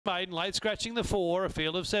Maiden, late scratching the 4, a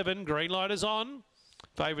field of 7. Green light is on.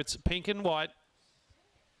 Favourites pink and white.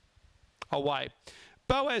 Away.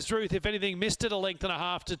 Boaz Ruth, if anything, missed it a length and a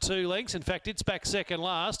half to 2 lengths. In fact, it's back second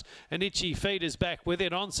last. And Itchy Feet is back with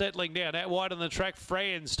it. On settling down. Out wide on the track,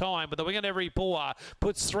 Fran's Time. But the wing on every paw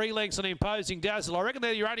puts 3 lengths on Imposing Dazzle. I reckon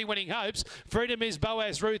they're your only winning hopes. Freedom is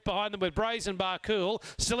Boaz Ruth behind them with Brazen Bar Cool.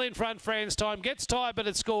 Still in front, Fran's Time. Gets tired, but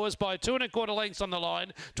it scores by 2 1/4 lengths on the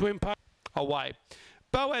line to impose. Away.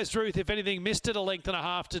 Boaz Ruth, if anything, missed it a length and a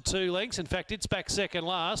half to 2 lengths. In fact, it's back second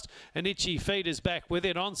last. And Itchy Feet is back with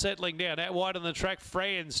it. On settling down. Out wide on the track,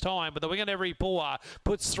 Fran's Time. But the wing on every paw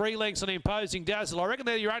puts 3 lengths on Imposing Dazzle. I reckon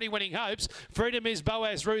they're your only winning hopes. Freedom is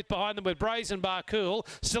Boaz Ruth behind them with Brazen Bar Cool.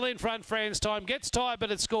 Still in front, Fran's Time. Gets tired,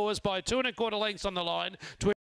 but it scores by 2 1/4 lengths on the line to